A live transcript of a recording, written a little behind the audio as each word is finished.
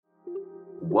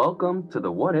Welcome to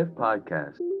the What If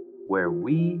podcast, where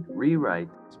we rewrite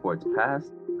sports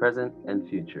past, present, and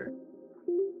future.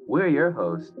 We're your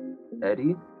hosts,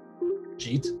 Eddie,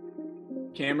 Jeet,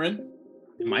 Cameron,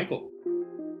 and Michael.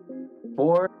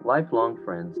 four lifelong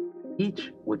friends,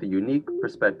 each with a unique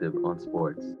perspective on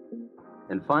sports.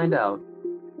 And find out,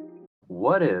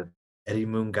 what if Eddie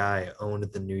Mungai owned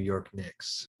the New York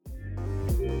Knicks?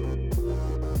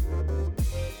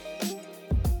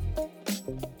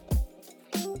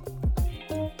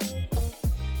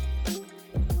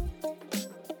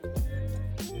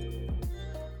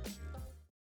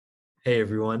 Hey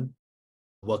everyone,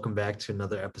 welcome back to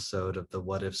another episode of the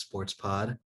What If Sports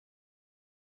Pod.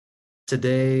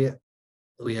 Today,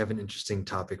 we have an interesting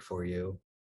topic for you,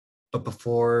 but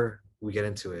before we get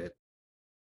into it,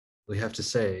 we have to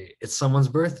say it's someone's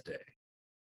birthday.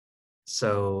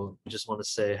 So we just want to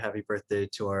say happy birthday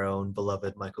to our own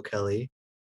beloved Michael Kelly.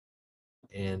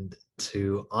 And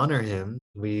to honor him,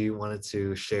 we wanted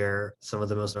to share some of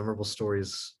the most memorable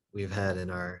stories we've had in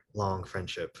our long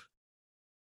friendship.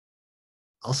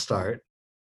 I'll start.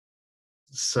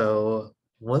 So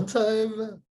one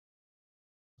time,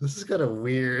 this is kind of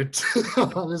weird,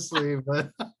 honestly,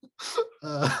 but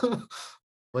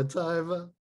one time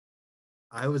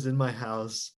I was in my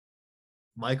house.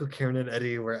 Michael, Karen, and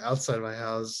Eddie were outside my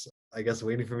house, I guess,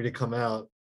 waiting for me to come out.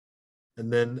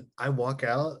 And then I walk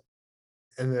out,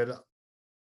 and then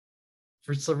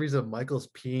for some reason, Michael's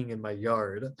peeing in my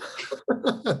yard.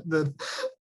 Then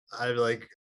I'm like,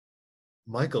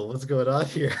 Michael, what's going on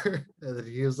here? And then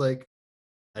he was like,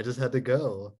 I just had to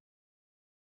go.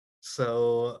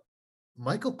 So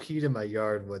Michael peed in my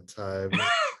yard one time.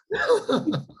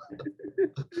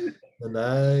 And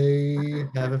I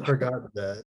haven't forgotten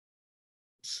that.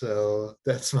 So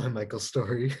that's my Michael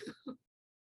story.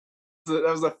 So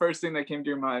that was the first thing that came to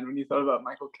your mind when you thought about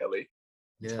Michael Kelly.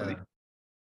 Yeah. Funny.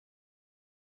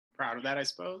 Proud of that, I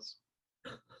suppose.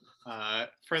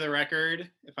 For the record,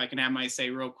 if I can have my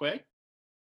say real quick,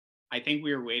 I think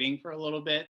we were waiting for a little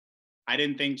bit. I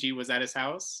didn't think G was at his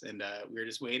house, and we were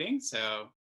just waiting. So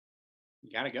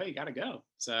you gotta go.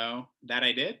 So that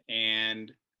I did, and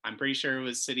I'm pretty sure it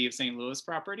was City of St. Louis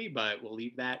property, but we'll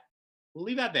leave that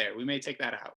there. We may take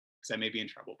that out because I may be in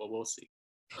trouble, but we'll see.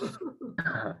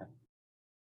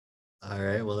 All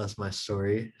right. Well, that's my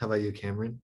story. How about you,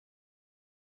 Cameron?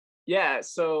 Yeah,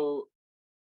 so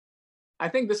I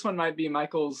think this one might be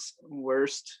Michael's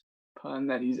worst pun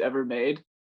that he's ever made.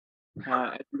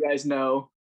 As you guys know,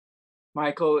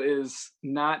 Michael is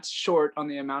not short on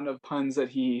the amount of puns that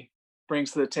he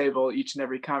brings to the table each and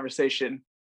every conversation.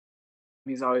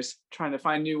 He's always trying to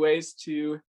find new ways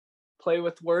to play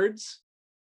with words.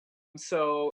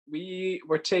 So we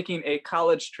were taking a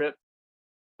college trip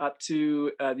up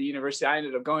to the university I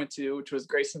ended up going to, which was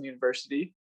Graceland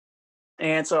University.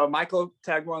 And so Michael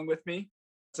tagged along with me.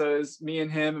 So it was me and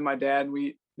him and my dad.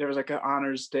 There was like an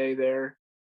honors day there.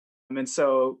 And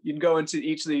so you'd go into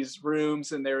each of these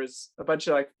rooms, and there was a bunch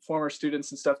of like former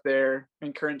students and stuff there,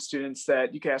 and current students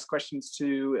that you could ask questions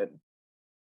to and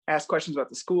ask questions about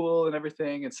the school and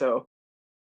everything. And so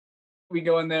we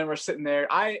go in there and we're sitting there.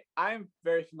 I'm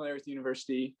very familiar with the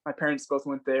university. My parents both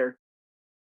went there.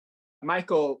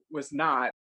 Michael was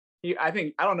not.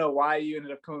 I don't know why you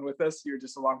ended up coming with us. You were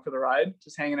just along for the ride,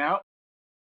 just hanging out.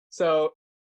 So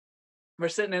we're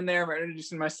sitting in there, we're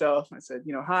introducing myself. I said,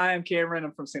 hi, I'm Cameron.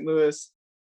 I'm from St. Louis.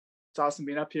 It's awesome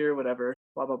being up here, whatever,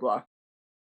 blah, blah, blah.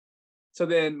 So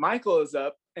then Michael is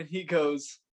up and he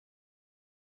goes,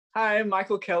 hi, I'm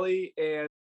Michael Kelly, and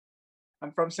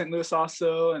I'm from St. Louis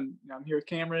also, and I'm here with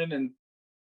Cameron. And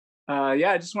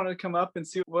I just wanted to come up and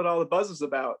see what all the buzz was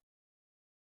about.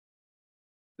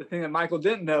 The thing that Michael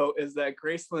didn't know is that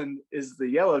Graceland is the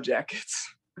Yellow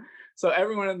Jackets. So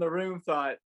everyone in the room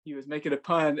thought he was making a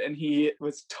pun, and he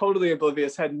was totally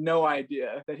oblivious, had no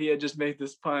idea that he had just made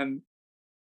this pun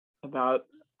about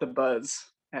the buzz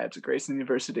at Graceland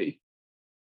University.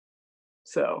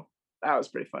 So that was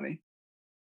pretty funny.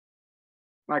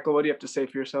 Michael, what do you have to say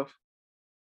for yourself?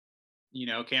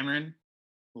 Cameron,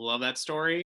 love that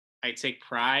story. I take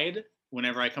pride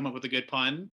whenever I come up with a good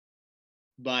pun,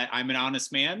 but I'm an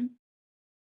honest man.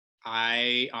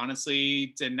 I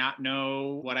honestly did not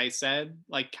know what I said,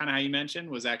 like kind of how you mentioned,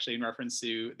 was actually in reference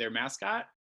to their mascot.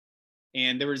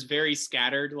 And there was very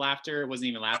scattered laughter. It wasn't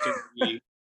even laughter. I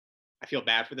feel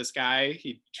bad for this guy.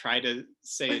 He tried to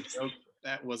say a joke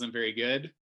that wasn't very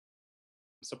good.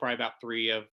 So probably about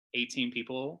 3 of 18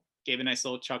 people gave a nice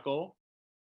little chuckle.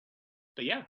 But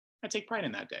yeah, I take pride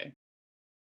in that day.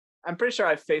 I'm pretty sure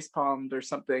I facepalmed or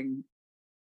something,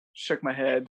 shook my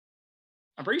head.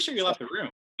 I'm pretty sure you left the room.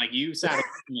 Like you sat with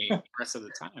me the rest of the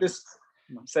time.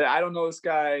 Said, I don't know this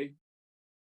guy.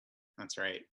 That's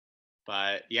right.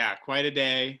 But yeah, quite a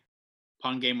day.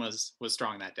 Pun game was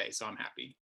strong that day, so I'm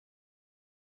happy.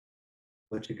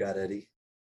 What you got, Eddie?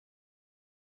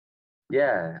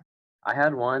 Yeah, I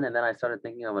had one and then I started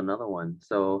thinking of another one.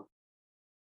 So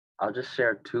I'll just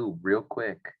share two real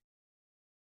quick.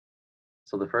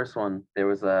 So the first one, there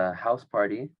was a house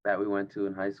party that we went to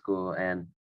in high school, and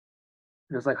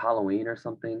it was like Halloween or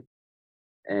something.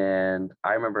 And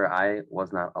I remember I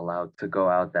was not allowed to go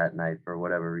out that night for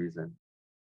whatever reason.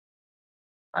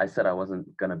 I said I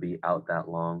wasn't gonna be out that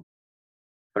long.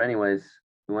 But anyways,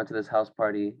 we went to this house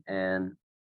party, and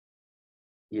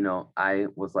I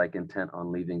was like intent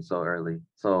on leaving so early.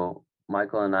 So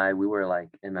Michael and I, we were like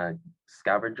in a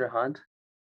scavenger hunt,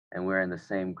 and we were in the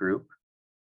same group.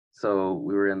 So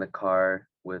we were in the car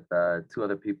with two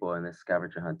other people in this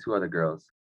scavenger hunt, two other girls.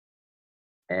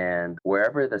 And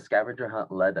wherever the scavenger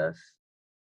hunt led us,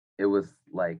 it was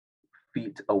like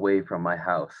feet away from my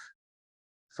house.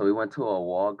 So we went to a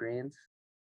Walgreens,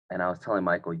 and I was telling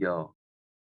Michael, yo,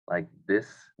 like this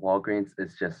Walgreens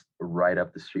is just right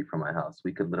up the street from my house.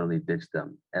 We could literally ditch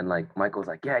them. And like Michael was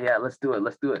like, yeah, let's do it.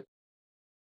 Let's do it.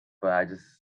 But I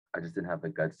just didn't have the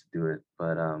guts to do it.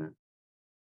 But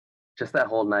just that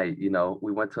whole night,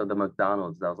 we went to the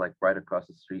McDonald's that was like right across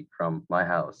the street from my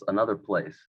house, another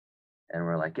place. And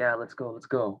we're like, yeah, let's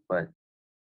go. But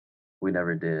we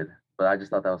never did. But I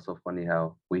just thought that was so funny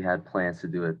how we had plans to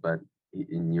do it, but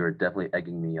and you were definitely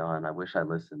egging me on. I wish I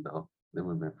listened though. It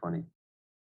would have been funny.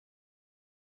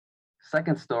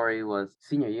 Second story was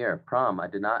senior year, prom. I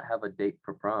did not have a date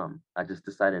for prom. I just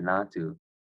decided not to.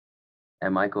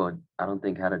 And Michael, I don't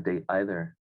think had a date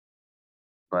either.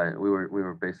 But we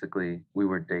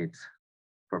were dates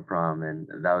for prom, and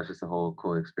that was just a whole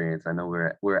cool experience. I know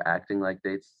we're acting like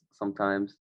dates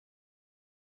sometimes.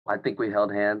 I think we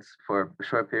held hands for a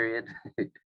short period.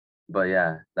 But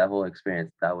yeah, that whole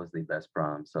experience, that was the best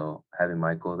prom. So having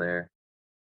Michael there,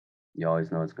 you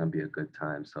always know it's gonna be a good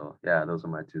time. So yeah, those are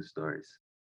my two stories.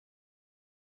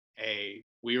 Hey,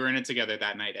 we were in it together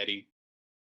that night, Eddie.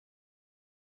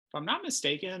 If I'm not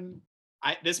mistaken,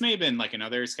 this may have been like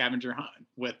another scavenger hunt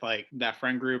with like that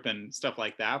friend group and stuff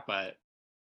like that. But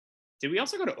did we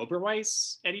also go to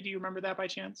Oberweis? Eddie, do you remember that by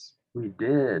chance? We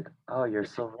did. Oh, you're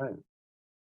so right.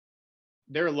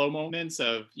 There are low moments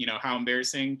of how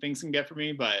embarrassing things can get for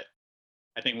me, but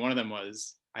I think one of them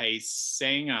was I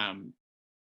sang.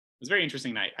 It was a very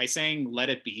interesting night. I sang "Let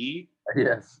It Be"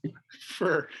 Yes.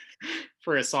 for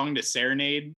a song to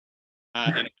serenade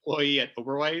an employee at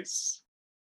Oberweis.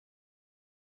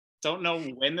 Don't know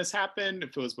when this happened,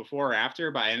 if it was before or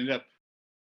after, but I ended up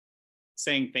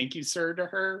saying "Thank you, sir" to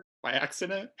her by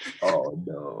accident. Oh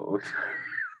no.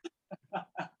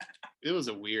 It was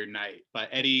a weird night, but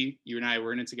Eddie, you and I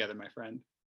were in it together, my friend.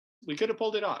 We could have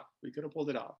pulled it off. We could have,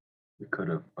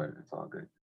 but it's all good.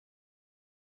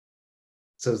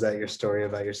 So is that your story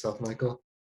about yourself, Michael?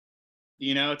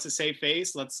 It's a safe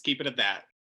face. Let's keep it at that.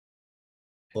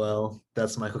 Well,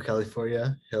 that's Michael Kelly for you.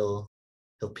 He'll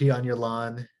pee on your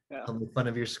lawn. Yeah. He'll make fun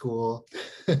of your school.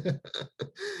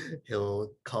 He'll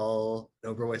call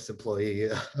an Oberweis employee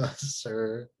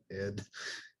sir, and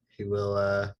he will.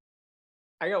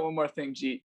 I got one more thing,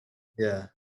 Jeet. Yeah.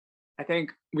 I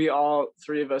think we all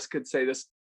three of us could say this.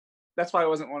 That's why it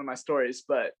wasn't one of my stories,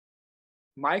 but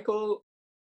Michael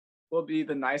will be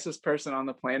the nicest person on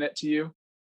the planet to you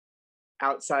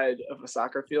outside of a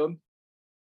soccer field.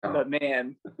 Oh. But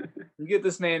man, you get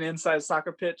this man inside a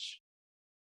soccer pitch.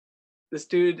 This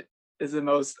dude is the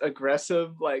most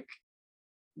aggressive, like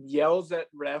yells at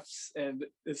refs and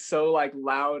is so like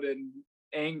loud and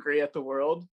angry at the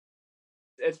world.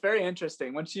 It's very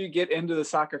interesting. Once you get into the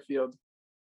soccer field,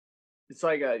 it's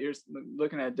like you're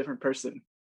looking at a different person.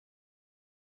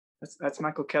 That's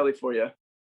Michael Kelly for you.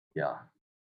 Yeah.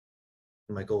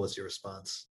 Michael, what's your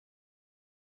response?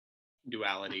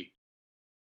 Duality.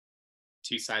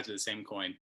 Two sides of the same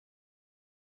coin.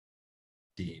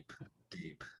 Deep.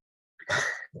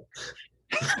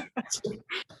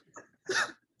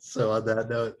 So on that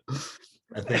note,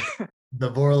 I think the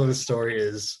moral of the story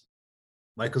is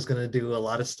Michael's going to do a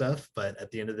lot of stuff, but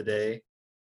at the end of the day,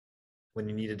 when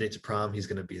you need a date to prom, he's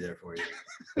going to be there for you.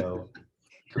 So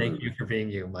thank you for being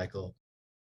you, Michael.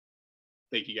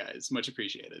 Thank you guys. Much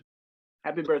appreciated.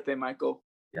 Happy birthday, Michael.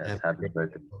 Yes, happy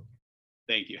birthday.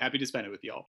 Thank you. Happy to spend it with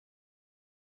y'all.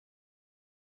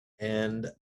 And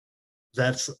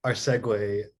that's our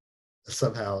segue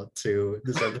somehow to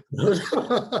this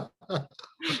episode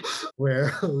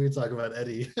where we talk about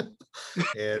Eddie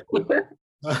and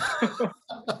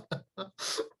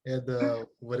and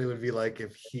what it would be like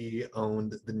if he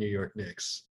owned the New York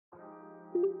Knicks.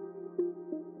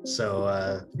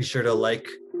 So be sure to like,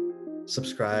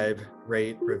 subscribe,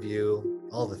 rate, review,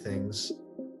 all the things.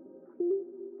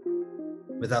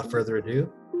 Without further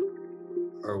ado,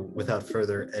 or without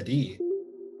further ado,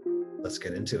 let's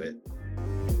get into it.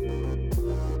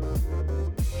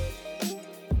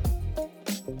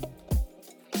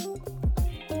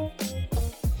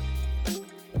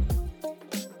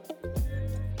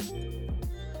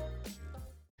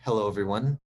 Hello,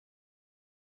 everyone.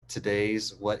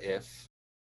 Today's What If.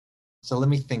 So let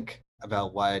me think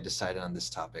about why I decided on this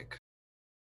topic.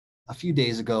 A few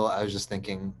days ago, I was just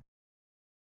thinking,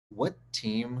 what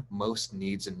team most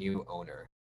needs a new owner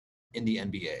in the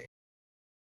NBA?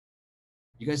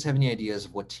 You guys have any ideas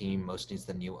of what team most needs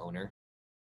the new owner?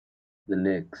 The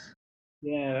Knicks.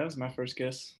 Yeah, that was my first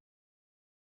guess.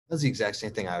 That's the exact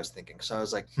same thing I was thinking. So I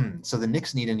was like, so the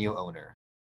Knicks need a new owner.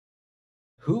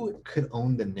 Who could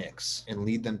own the Knicks and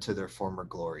lead them to their former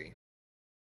glory?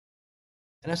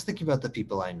 And I was thinking about the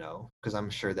people I know, because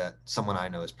I'm sure that someone I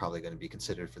know is probably going to be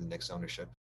considered for the Knicks ownership.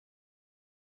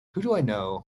 Who do I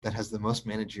know that has the most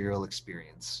managerial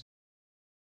experience?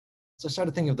 So I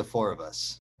started thinking of the four of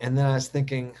us. And then I was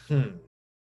thinking,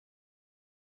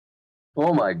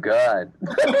 Oh my God.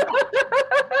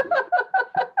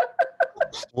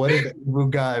 what if Ibu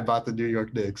Guy bought the New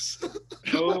York Knicks?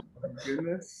 Oh my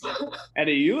goodness.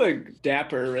 Eddie, you look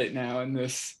dapper right now in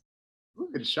this.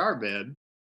 Looking sharp, man.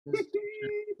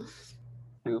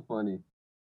 Too funny.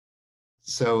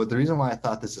 So the reason why I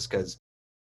thought this is because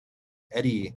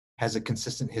Eddie has a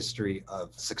consistent history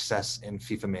of success in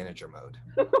FIFA Manager mode.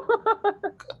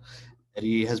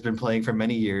 Eddie has been playing for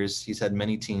many years. He's had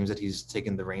many teams that he's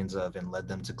taken the reins of and led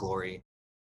them to glory.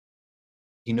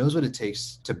 He knows what it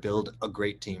takes to build a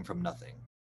great team from nothing.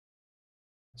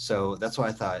 So that's why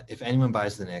I thought if anyone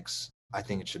buys the Knicks, I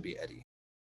think it should be Eddie.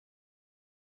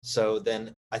 So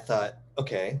then I thought,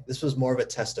 okay, this was more of a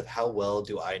test of how well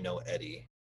do I know Eddie?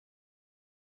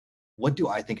 What do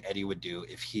I think Eddie would do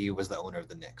if he was the owner of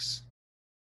the Knicks?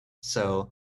 So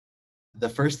the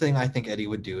first thing I think Eddie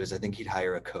would do is I think he'd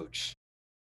hire a coach.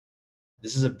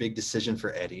 This is a big decision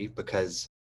for Eddie because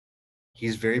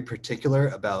he's very particular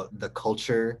about the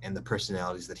culture and the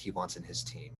personalities that he wants in his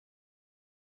team.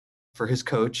 For his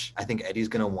coach, I think Eddie's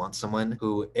going to want someone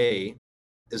who, A,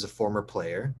 is a former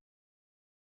player,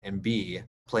 and B,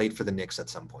 played for the Knicks at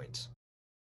some point.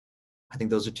 I think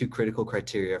those are two critical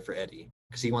criteria for Eddie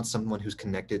because he wants someone who's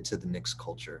connected to the Knicks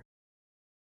culture.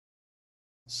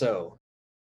 So,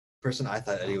 the person I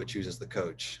thought Eddie would choose as the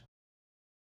coach,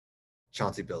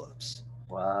 Chauncey Billups.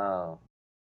 Wow.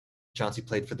 Chauncey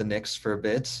played for the Knicks for a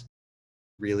bit,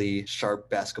 really sharp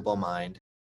basketball mind,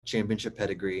 championship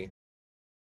pedigree.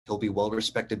 He'll be well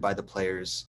respected by the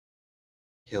players.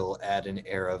 He'll add an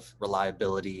air of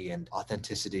reliability and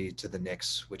authenticity to the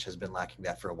Knicks, which has been lacking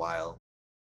that for a while.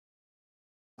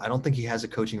 I don't think he has a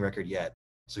coaching record yet,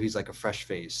 so he's like a fresh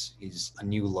face. He's a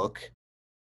new look.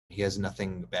 He has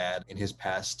nothing bad in his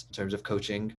past in terms of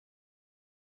coaching.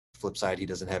 Flip side, he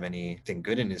doesn't have anything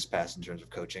good in his past in terms of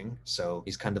coaching, so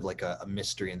he's kind of like a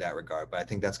mystery in that regard, but I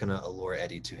think that's going to allure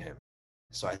Eddie to him.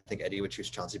 So I think Eddie would choose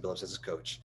Chauncey Billups as his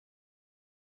coach.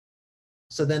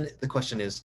 So then the question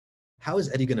is, how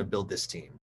is Eddie going to build this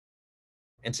team?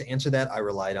 And to answer that, I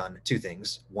relied on two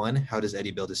things. One, how does Eddie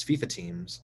build his FIFA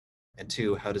teams? And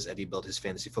two, how does Eddie build his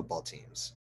fantasy football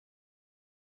teams?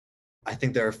 I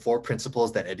think there are four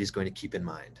principles that Eddie's going to keep in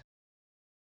mind.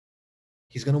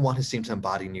 He's going to want his team to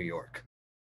embody New York.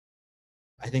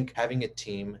 I think having a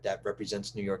team that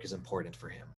represents New York is important for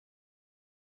him.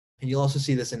 And you'll also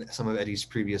see this in some of Eddie's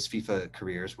previous FIFA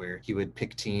careers where he would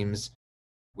pick teams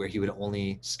where he would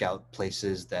only scout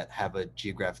places that have a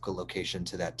geographical location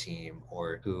to that team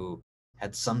or who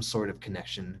had some sort of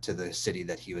connection to the city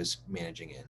that he was managing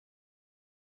in.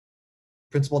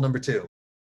 Principle number 2,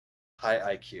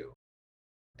 high IQ.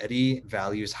 Eddie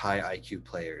values high IQ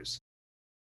players.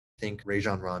 Think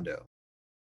Rajon Rondo.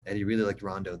 Eddie really liked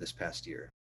Rondo this past year.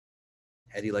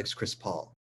 Eddie likes Chris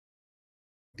Paul.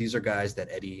 These are guys that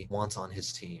Eddie wants on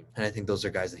his team, and I think those are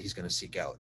guys that he's going to seek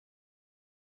out.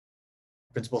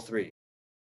 Principle 3,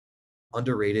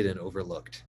 underrated and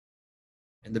overlooked.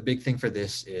 And the big thing for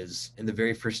this is in the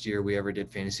very first year we ever did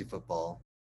fantasy football,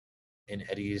 in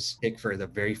Eddie's pick for the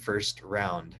very first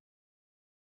round,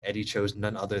 Eddie chose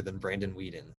none other than Brandon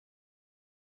Weeden.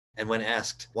 And when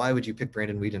asked, why would you pick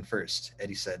Brandon Weeden first?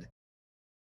 Eddie said,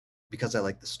 because I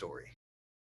like the story.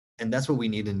 And that's what we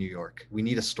need in New York. We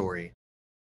need a story.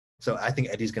 So I think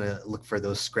Eddie's going to look for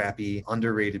those scrappy,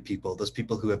 underrated people, those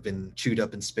people who have been chewed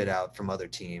up and spit out from other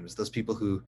teams, those people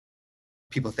who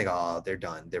people think, oh, they're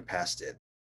done, they're past it.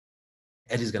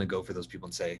 Eddie's going to go for those people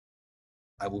and say,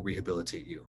 I will rehabilitate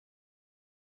you.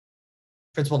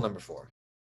 Principle number 4,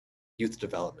 youth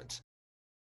development.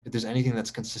 If there's anything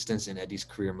that's consistent in Eddie's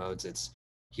career modes, it's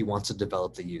he wants to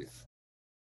develop the youth.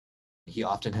 He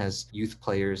often has youth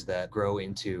players that grow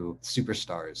into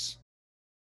superstars.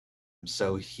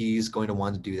 So he's going to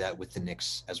want to do that with the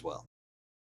Knicks as well.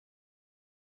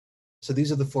 So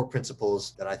these are the 4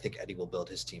 principles that I think Eddie will build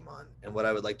his team on. And what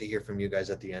I would like to hear from you guys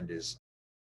at the end is,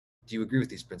 do you agree with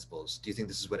these principles? Do you think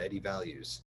this is what Eddie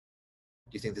values?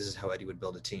 Do you think this is how Eddie would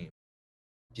build a team?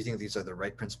 Do you think these are the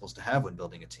right principles to have when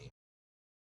building a team?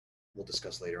 We'll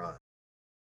discuss later on.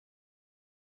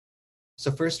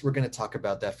 So first, we're going to talk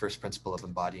about that first principle of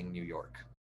embodying New York.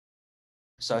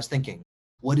 So I was thinking,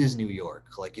 what is New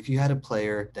York? Like, if you had a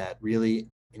player that really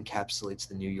encapsulates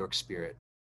the New York spirit.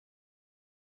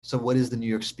 So what is the New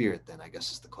York spirit then, I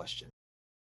guess is the question.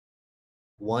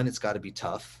 1, it's got to be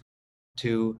tough.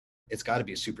 2, it's got to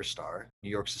be a superstar. New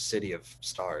York's a city of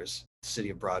stars, the city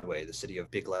of Broadway, the city of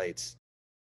big lights.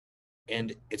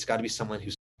 And it's got to be someone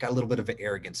who's got a little bit of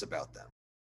arrogance about them,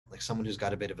 like someone who's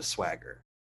got a bit of a swagger.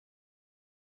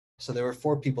 So there were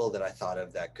 4 people that I thought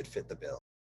of that could fit the bill.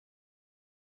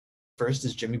 First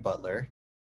is Jimmy Butler.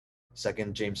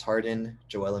 Second, James Harden,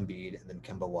 Joel Embiid, and then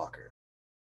Kemba Walker.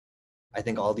 I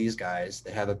think all these guys,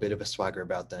 they have a bit of a swagger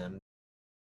about them.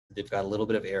 They've got a little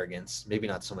bit of arrogance, maybe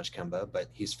not so much Kemba, but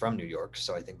he's from New York,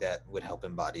 so I think that would help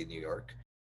embody New York.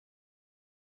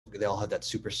 They all have that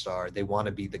superstar. They want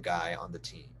to be the guy on the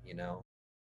team, you know?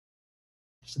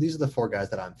 So these are the 4 guys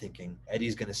that I'm thinking.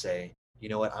 Eddie's going to say, you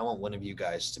know what, I want one of you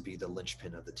guys to be the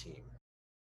linchpin of the team.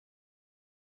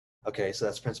 Okay, so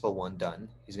that's principle 1 done.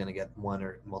 He's going to get 1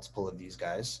 or multiple of these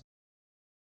guys.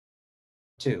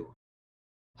 2,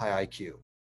 high IQ.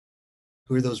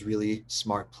 Who are those really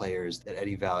smart players that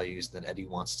Eddie values, that Eddie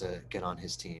wants to get on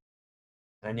his team?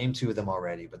 And I named 2 of them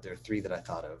already, but there are 3 that I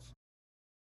thought of.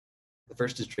 The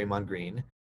first is Draymond Green,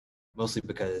 mostly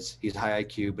because he's high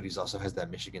IQ, but he also has that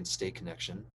Michigan State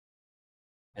connection.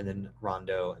 And then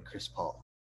Rondo and Chris Paul.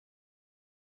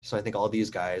 So I think all these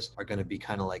guys are going to be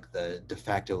kind of like the de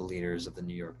facto leaders of the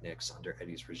New York Knicks under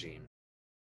Eddie's regime.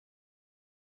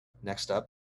 Next up,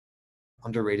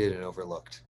 underrated and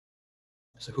overlooked.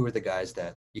 So who are the guys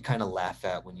that you kind of laugh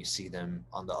at when you see them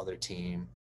on the other team,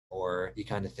 or you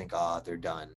kind of think, they're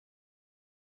done?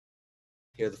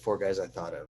 Here are the 4 guys I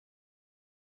thought of.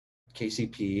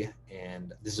 KCP,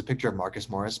 and this is a picture of Marcus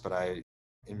Morris, but I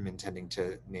am intending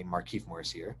to name Markieff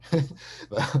Morris here,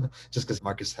 just because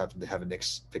Marcus happened to have a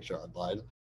Knicks picture online.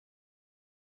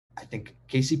 I think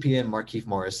KCP and Markieff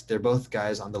Morris, they're both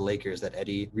guys on the Lakers that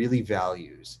Eddie really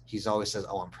values. He's always says,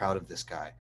 I'm proud of this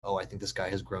guy. I think this guy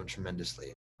has grown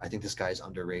tremendously. I think this guy is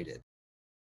underrated.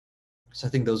 So I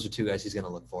think those are 2 guys he's going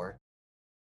to look for.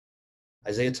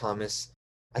 Isaiah Thomas,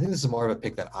 I think this is more of a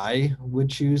pick that I would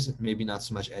choose, maybe not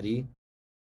so much Eddie.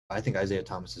 I think Isaiah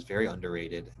Thomas is very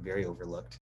underrated, very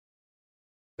overlooked.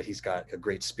 But he's got a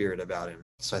great spirit about him,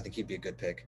 so I think he'd be a good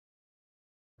pick.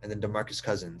 And then DeMarcus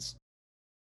Cousins.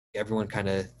 Everyone kind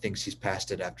of thinks he's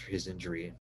past it after his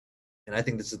injury. And I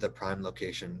think this is the prime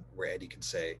location where Eddie can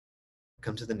say,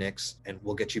 come to the Knicks and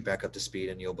we'll get you back up to speed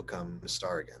and you'll become a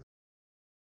star again.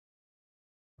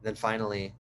 And then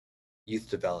finally, youth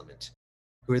development.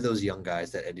 Who are those young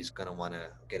guys that Eddie's going to want to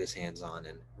get his hands on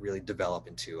and really develop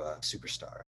into a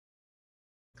superstar?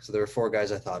 So there were 4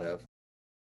 guys I thought of.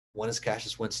 1 is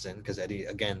Cassius Winston, because Eddie,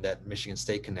 again, that Michigan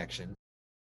State connection.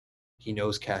 He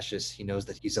knows Cassius. He knows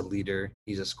that he's a leader.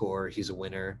 He's a scorer. He's a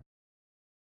winner.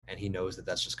 And he knows that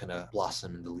that's just going to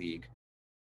blossom in the league.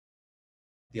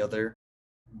 The other,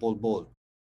 Bol Bol.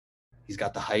 He's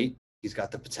got the height. He's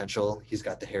got the potential. He's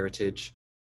got the heritage.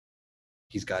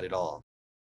 He's got it all.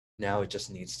 Now it just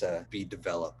needs to be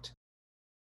developed.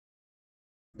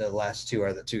 The last 2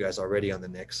 are the 2 guys already on the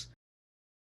Knicks.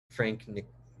 Frank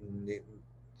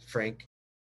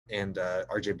and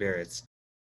RJ Barrett.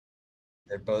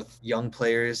 They're both young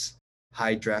players,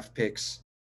 high draft picks,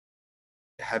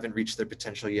 haven't reached their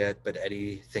potential yet, but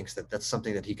Eddie thinks that that's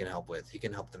something that he can help with. He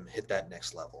can help them hit that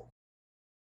next level.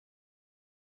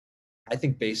 I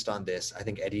think based on this, I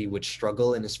think Eddie would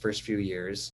struggle in his first few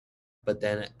years, but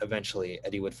then eventually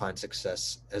Eddie would find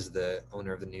success as the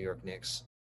owner of the New York Knicks.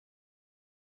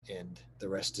 And the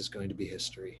rest is going to be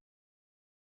history.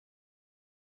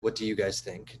 What do you guys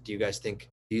think? Do you guys think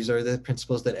these are the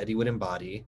principles that Eddie would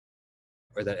embody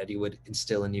or that Eddie would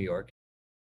instill in New York?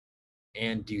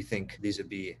 And do you think these would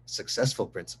be successful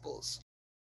principles?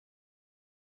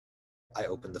 I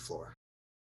open the floor.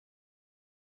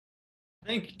 I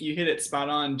think you hit it spot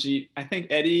on, G. I think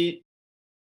Eddie,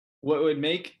 what would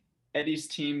make Eddie's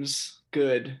teams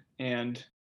good and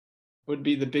would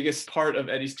be the biggest part of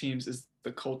Eddie's teams is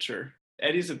the culture.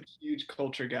 Eddie's a huge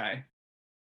culture guy.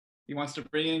 He wants to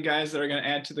bring in guys that are going to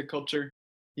add to the culture.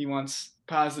 He wants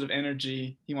positive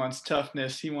energy. He wants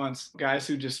toughness. He wants guys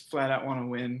who just flat out want to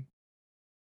win.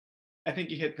 I think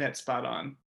you hit that spot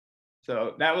on.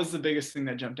 So that was the biggest thing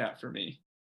that jumped out for me.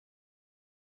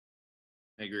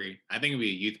 I agree. I think it'd be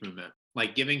a youth movement,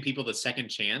 like giving people the second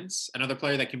chance. Another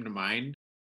player that came to mind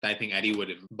that I think Eddie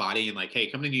would embody and like, hey,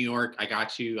 come to New York. I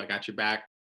got you. I got your back.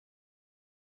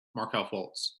 Markelle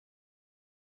Fultz.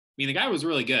 I mean, the guy was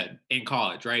really good in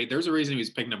college, right? There's a reason he was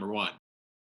picked number one.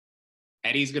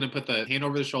 Eddie's going to put the hand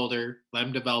over the shoulder, let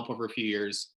him develop over a few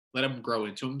years, let him grow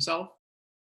into himself.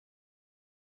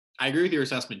 I agree with your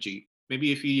assessment, G.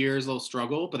 Maybe a few years, they'll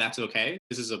struggle, but that's okay.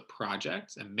 This is a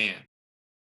project. And man,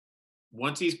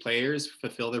 once these players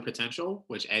fulfill their potential,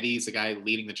 which Eddie's the guy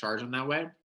leading the charge in that way,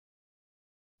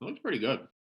 it looks pretty good.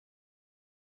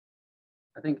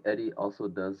 I think Eddie also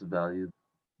does value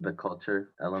the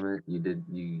culture element. You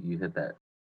hit that,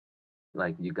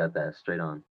 like you got that straight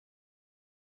on.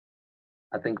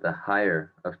 I think the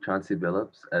hire of Chauncey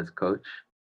Billups as coach,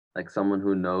 like someone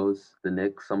who knows the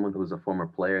Knicks, someone who's a former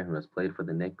player who has played for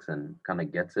the Knicks and kind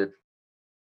of gets it,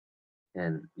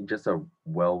 and just a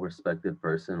well-respected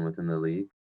person within the league.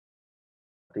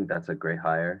 I think that's a great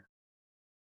hire.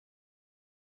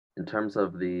 In terms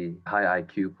of the high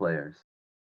IQ players,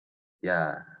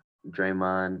 yeah,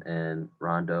 Draymond and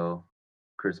Rondo,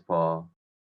 Chris Paul,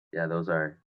 yeah, those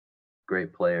are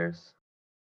great players.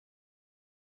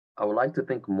 I would like to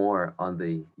think more on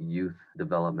the youth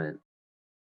development.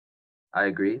 I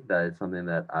agree that it's something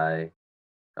that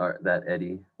that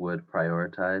Eddie would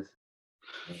prioritize.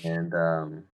 And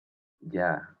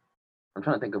yeah, I'm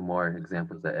trying to think of more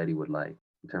examples that Eddie would like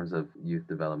in terms of youth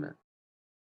development.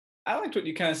 I liked what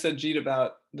you kind of said, Jeet,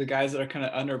 about the guys that are kind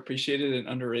of underappreciated and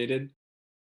underrated.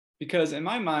 Because in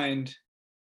my mind,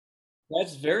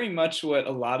 that's very much what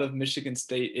a lot of Michigan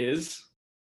State is,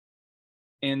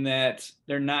 in that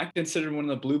they're not considered one of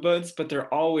the blue buds, but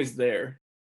they're always there.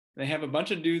 They have a bunch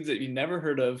of dudes that you never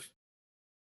heard of.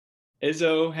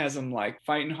 Izzo has them like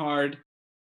fighting hard,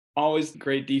 always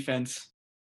great defense,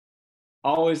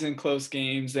 always in close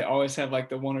games. They always have like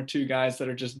the one or two guys that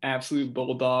are just absolute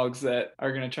bulldogs that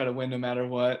are going to try to win no matter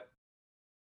what.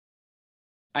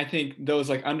 I think those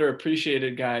like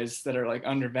underappreciated guys that are like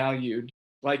undervalued,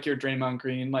 like your Draymond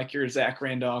Green, like your Zach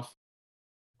Randolph,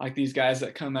 like these guys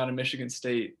that come out of Michigan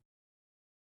State.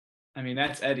 I mean,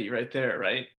 that's Eddie right there,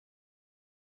 right?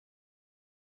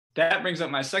 That brings up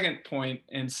my second point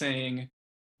in saying,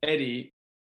 Eddie,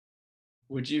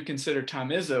 would you consider Tom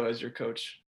Izzo as your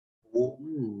coach?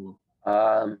 Ooh.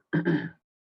 I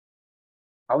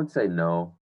would say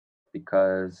no,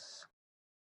 because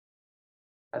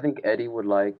I think Eddie would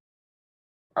like,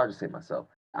 I'll just say myself.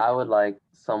 I would like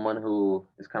someone who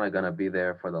is kind of gonna be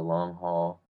there for the long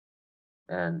haul.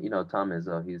 And Tom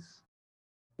Izzo,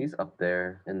 he's up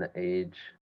there in the age.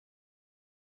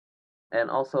 And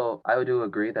also, I do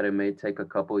agree that it may take a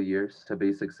couple years to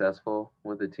be successful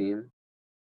with a team.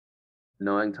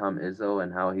 Knowing Tom Izzo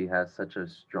and how he has such a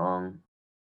strong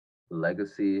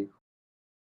legacy,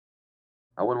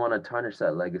 I wouldn't want to tarnish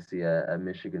that legacy at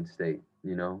Michigan State,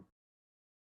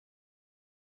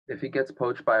 If he gets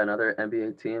poached by another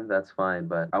NBA team, that's fine,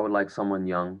 but I would like someone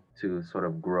young to sort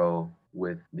of grow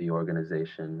with the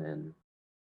organization and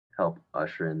help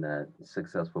usher in that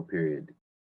successful period,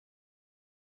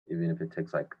 even if it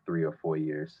takes like 3 or 4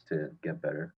 years to get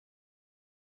better.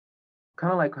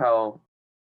 Kind of like how,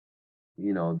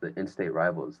 the in-state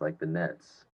rivals like the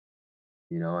Nets,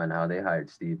 and how they hired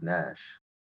Steve Nash.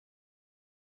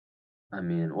 I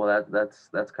mean, well,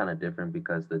 that's kind of different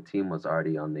because the team was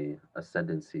already on the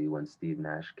ascendancy when Steve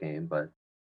Nash came, but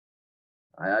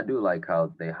I do like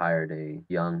how they hired a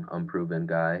young, unproven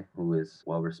guy who is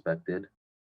well respected.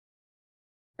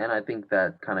 And I think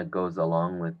that kind of goes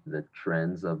along with the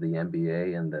trends of the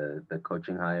NBA and the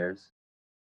coaching hires.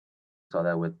 Saw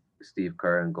that with Steve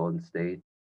Kerr and Golden State,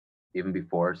 even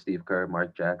before Steve Kerr,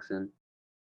 Mark Jackson.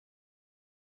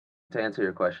 To answer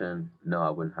your question, no, I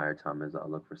wouldn't hire Tom Izzo. I'll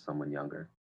look for someone younger.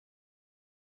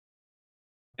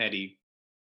 Eddie,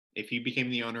 if you became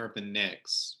the owner of the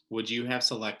Knicks, would you have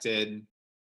selected,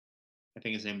 I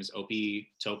think his name is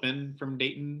Opie Topin from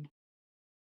Dayton?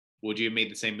 Would you have made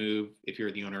the same move if you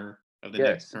were the owner of the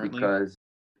Knicks Yes, currently? because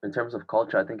in terms of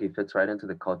culture, I think he fits right into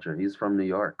the culture. He's from New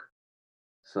York.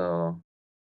 So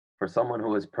for someone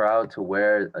who is proud to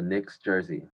wear a Knicks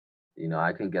jersey,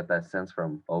 I can get that sense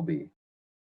from Obi.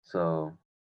 So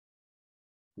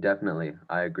definitely,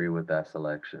 I agree with that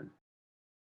selection.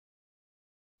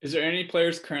 Is there any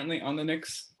players currently on the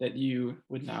Knicks that you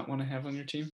would not want to have on your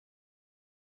team?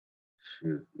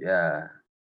 Shoot, yeah.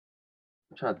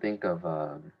 I'm trying to think of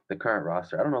the current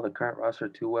roster. I don't know the current roster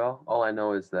too well. All I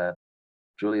know is that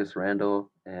Julius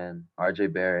Randle and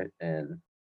RJ Barrett and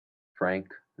Frank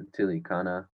and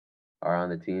Tilikana are on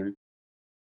the team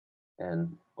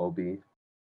and OB.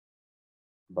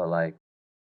 But like,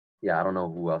 yeah, I don't know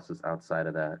who else is outside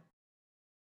of that.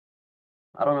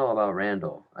 I don't know about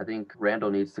Randall. I think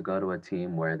Randall needs to go to a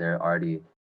team where they're already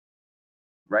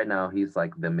right now he's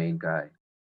like the main guy.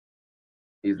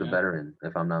 He's the Yeah. veteran,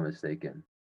 if I'm not mistaken.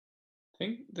 I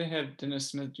think they have Dennis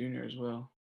Smith Jr. as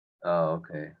well. Oh,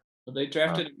 okay. But they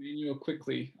drafted Emmanuel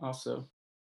quickly also.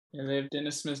 Yeah, they have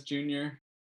Dennis Smith Jr.,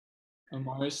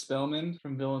 Amari Spellman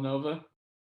from Villanova,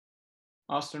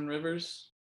 Austin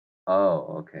Rivers,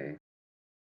 Oh, okay.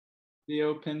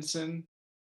 Theo Pinson,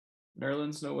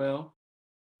 Nerlens Noel,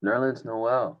 Nerlens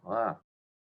Noel. Wow,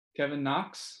 Kevin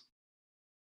Knox.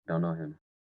 don't know him.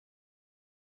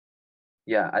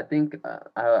 Yeah, I think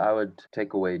I would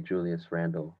take away Julius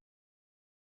Randle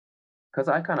because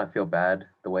I kind of feel bad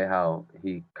the way how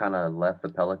he kind of left the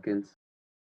Pelicans.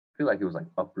 I feel like he was like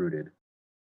uprooted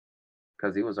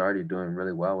because he was already doing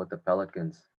really well with the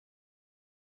Pelicans.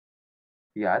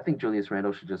 Yeah, I think Julius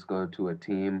Randle should just go to a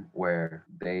team where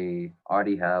they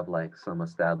already have like some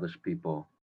established people.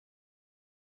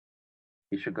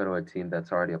 He should go to a team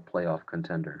that's already a playoff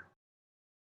contender.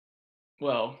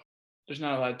 Well, there's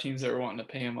not a lot of teams that are wanting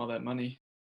to pay him all that money.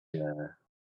 Yeah.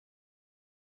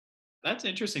 That's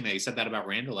interesting that you said that about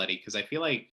Randall, Eddie, because I feel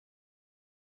like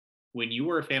when you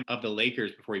were a fan of the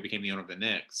Lakers before you became the owner of the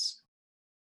Knicks,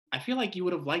 I feel like you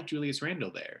would have liked Julius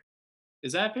Randle there.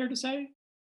 Is that fair to say?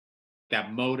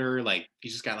 That motor, like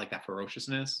he's just got like that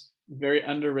ferociousness. Very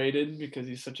underrated because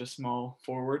he's such a small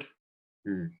forward.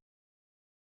 Hmm.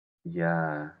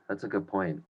 Yeah, that's a good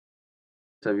point.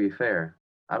 To be fair,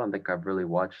 I don't think I've really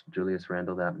watched Julius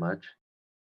Randle that much.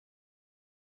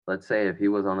 Let's say if he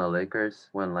was on the Lakers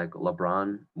when like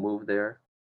LeBron moved there,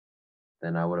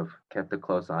 then I would have kept a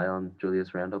close eye on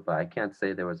Julius Randle, but I can't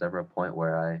say there was ever a point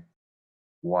where I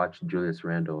watched Julius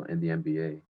Randle in the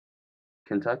NBA.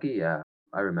 Kentucky, yeah,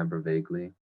 I remember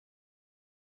vaguely,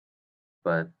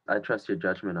 but I trust your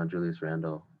judgment on Julius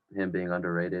Randle. Him being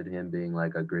underrated, him being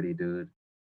like a gritty dude.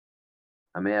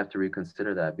 I may have to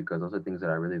reconsider that because those are things that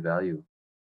I really value.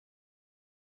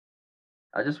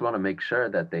 I just want to make sure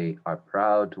that they are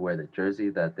proud to wear the jersey,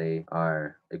 that they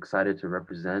are excited to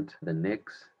represent the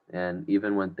Knicks. And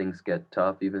even when things get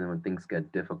tough, even when things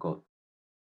get difficult,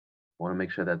 I want to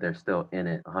make sure that they're still in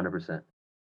it 100%.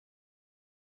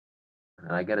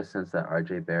 And I get a sense that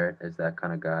RJ Barrett is that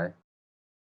kind of guy.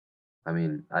 I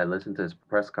mean, I listened to his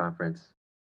press conference.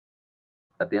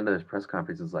 At the end of his press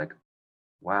conference, it's like,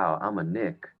 wow, I'm a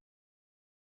Knick.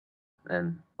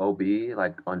 And OB,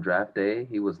 like on draft day,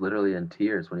 he was literally in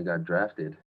tears when he got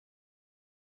drafted.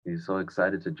 He's so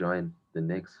excited to join the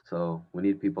Knicks. So we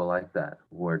need people like that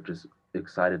who are just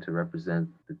excited to represent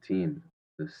the team,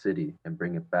 the city, and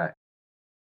bring it back.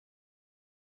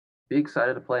 Be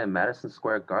excited to play in Madison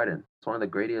Square Garden. It's one of the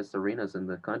greatest arenas in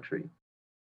the country.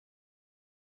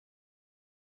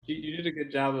 You did a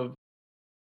good job of,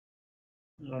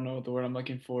 I don't know what the word I'm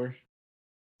looking for.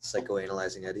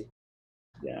 Psychoanalyzing Eddie.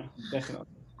 Yeah, definitely.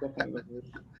 Definitely.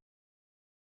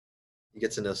 You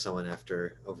get to know someone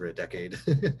after over a decade.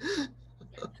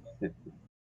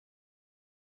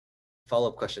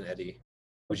 Follow-up question, Eddie.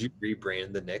 Would you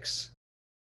rebrand the Knicks?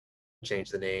 Change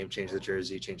the name, change the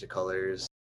jersey, change the colors?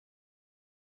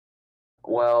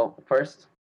 Well, first,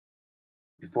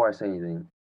 before I say anything,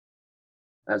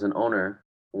 as an owner,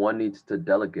 one needs to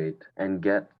delegate and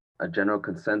get a general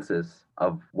consensus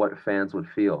of what fans would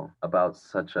feel about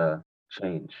such a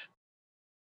change.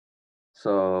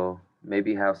 So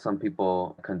maybe have some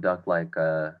people conduct like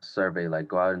a survey, like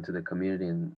go out into the community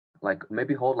and like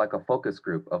maybe hold like a focus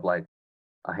group of like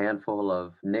a handful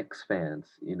of Knicks fans,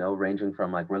 ranging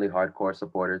from like really hardcore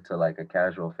supporter to like a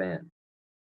casual fan.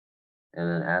 And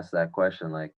then ask that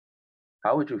question like,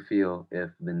 how would you feel if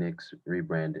the Knicks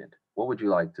rebranded? What would you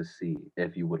like to see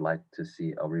if you would like to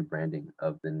see a rebranding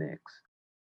of the Knicks?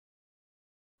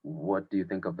 What do you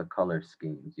think of the color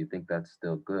schemes? Do you think that's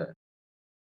still good?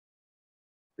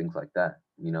 Things like that.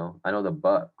 I know the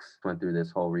Bucks went through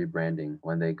this whole rebranding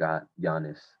when they got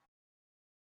Giannis.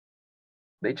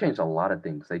 They changed a lot of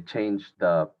things. They changed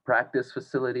the practice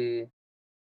facility.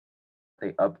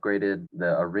 They upgraded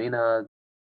the arena.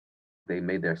 They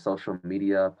made their social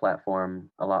media platform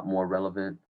a lot more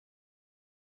relevant.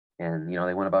 And,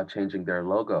 they went about changing their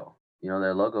logo.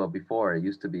 Their logo before it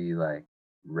used to be like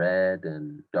red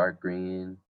and dark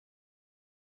green.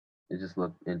 It just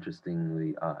looked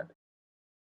interestingly odd.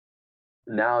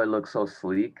 Now it looks so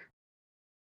sleek.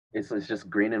 It's just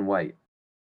green and white.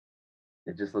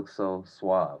 It just looks so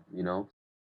suave, you know?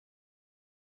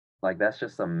 Like that's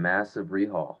just a massive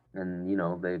rehaul. And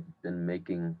they've been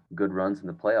making good runs in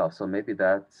the playoffs. So maybe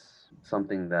that's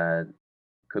something that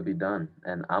could be done.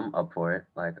 And I'm up for it.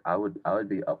 Like I would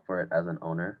be up for it as an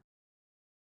owner.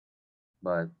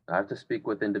 But I have to speak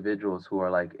with individuals who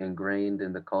are like ingrained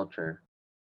in the culture.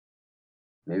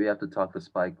 Maybe I have to talk to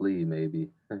Spike Lee, maybe.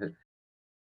 Let Do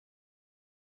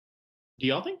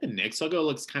y'all think the Knicks logo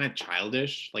looks kind of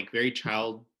childish, like very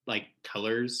child-like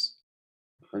colors?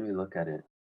 me look at it.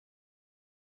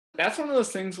 That's one of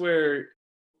those things where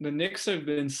the Knicks have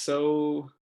been so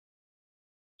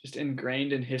just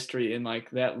ingrained in history in like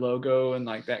that logo and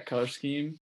like that color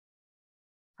scheme.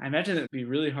 I imagine it'd be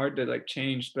really hard to like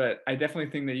change, but I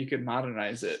definitely think that you could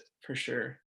modernize it for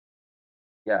sure.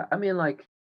 Yeah, I mean, like,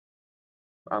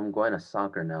 I'm going to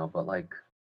soccer now, but like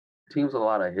teams with a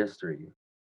lot of history,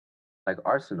 like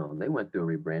Arsenal, they went through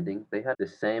a rebranding. They had the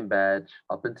same badge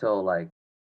up until like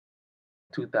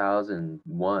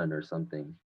 2001 or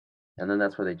something. And then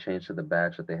that's where they changed to the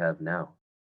badge that they have now.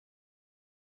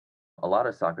 A lot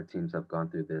of soccer teams have gone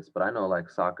through this, but I know like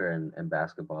soccer and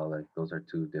basketball, like those are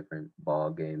two different ball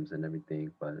games and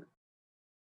everything. But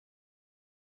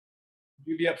Would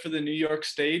you be up for the New York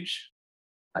stage?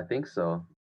 I think so.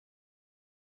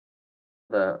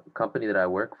 The company that I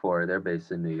work for, they're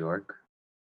based in New York.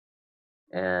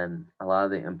 And a lot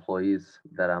of the employees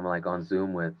that I'm like on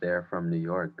Zoom with, they're from New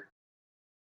York.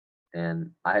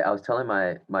 And I was telling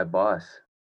my boss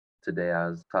today, I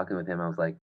was talking with him, I was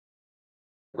like,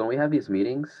 when we have these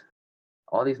meetings,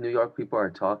 all these New York people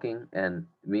are talking, and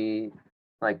me,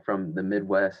 like from the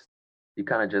Midwest, you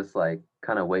kind of just like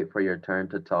kind of wait for your turn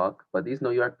to talk. But these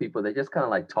New York people, they just kind of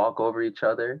like talk over each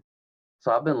other.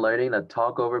 So I've been learning to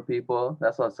talk over people.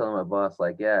 That's what I was telling my boss.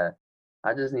 Like, yeah,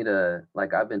 I just need to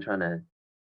like I've been trying to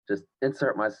just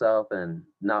insert myself and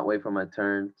not wait for my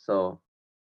turn. So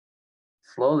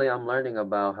slowly I'm learning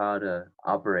about how to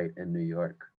operate in New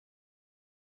York.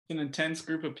 It's an intense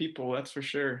group of people, that's for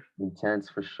sure. Intense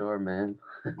for sure, man.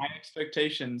 High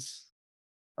expectations.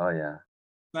 Oh yeah.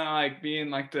 It's not like being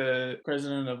like the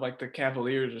president of like the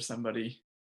Cavaliers or somebody.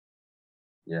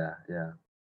 Yeah, yeah.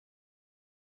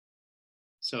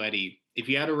 So Eddie, if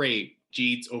you had to rate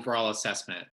Jeet's overall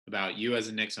assessment about you as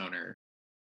a Knicks owner,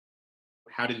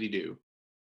 how did he do?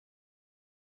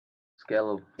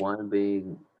 Scale of 1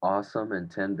 being awesome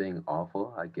and 10 being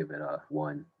awful, I give it a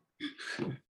 1.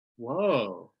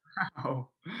 Whoa. Oh.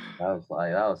 That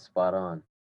was spot on.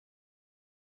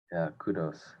 Yeah,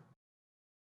 kudos.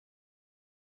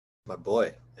 My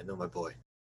boy. I know my boy.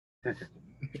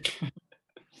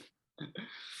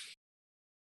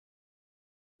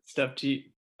 Step Jeet.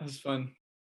 That was fun.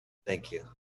 Thank you.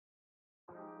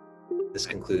 This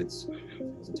concludes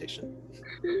the presentation.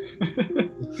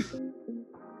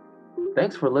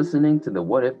 Thanks for listening to the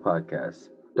What If podcast.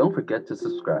 Don't forget to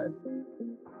subscribe.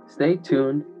 Stay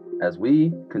tuned as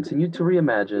we continue to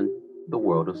reimagine the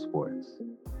world of sports.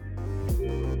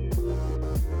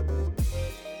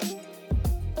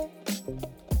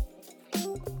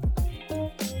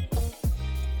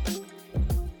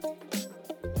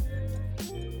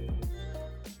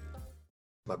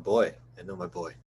 My boy. I know my boy.